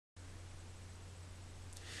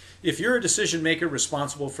If you're a decision maker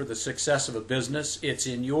responsible for the success of a business, it's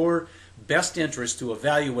in your best interest to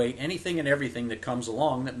evaluate anything and everything that comes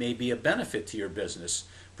along that may be a benefit to your business.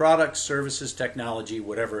 Products, services, technology,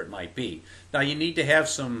 whatever it might be. Now you need to have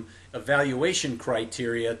some evaluation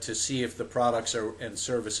criteria to see if the products and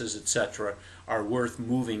services, etc., are worth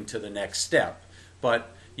moving to the next step.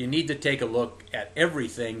 But you need to take a look at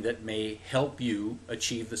everything that may help you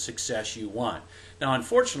achieve the success you want. Now,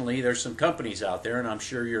 unfortunately, there's some companies out there, and I'm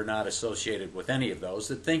sure you're not associated with any of those,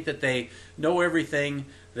 that think that they know everything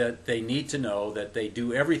that they need to know, that they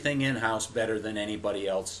do everything in-house better than anybody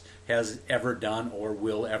else has ever done or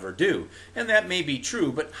will ever do. And that may be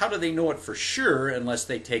true, but how do they know it for sure unless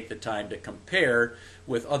they take the time to compare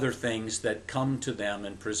with other things that come to them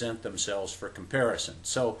and present themselves for comparison?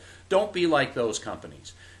 So don't be like those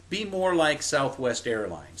companies. Be more like Southwest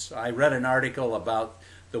Airlines. I read an article about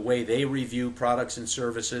the way they review products and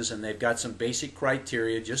services, and they've got some basic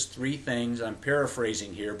criteria, just 3 things. I'm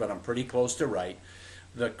paraphrasing here, but I'm pretty close to right.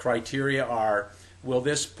 The criteria are, will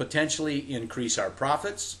this potentially increase our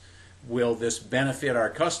profits? Will this benefit our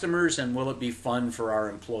customers? And will it be fun for our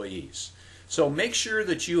employees? So make sure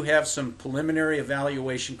that you have some preliminary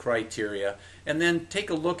evaluation criteria, and then take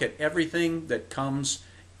a look at everything that comes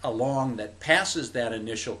along that passes that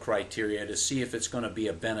initial criteria to see if it's going to be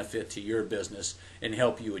a benefit to your business and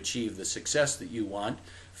help you achieve the success that you want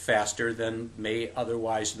faster than may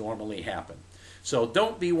otherwise normally happen. So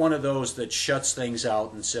don't be one of those that shuts things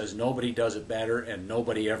out and says nobody does it better and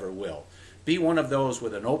nobody ever will. Be one of those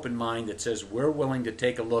with an open mind that says we're willing to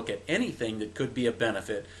take a look at anything that could be a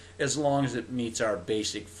benefit as long as it meets our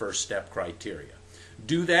basic first step criteria.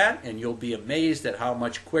 Do that and you'll be amazed at how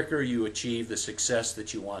much quicker you achieve the success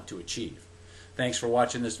that you want to achieve. Thanks for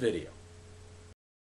watching this video.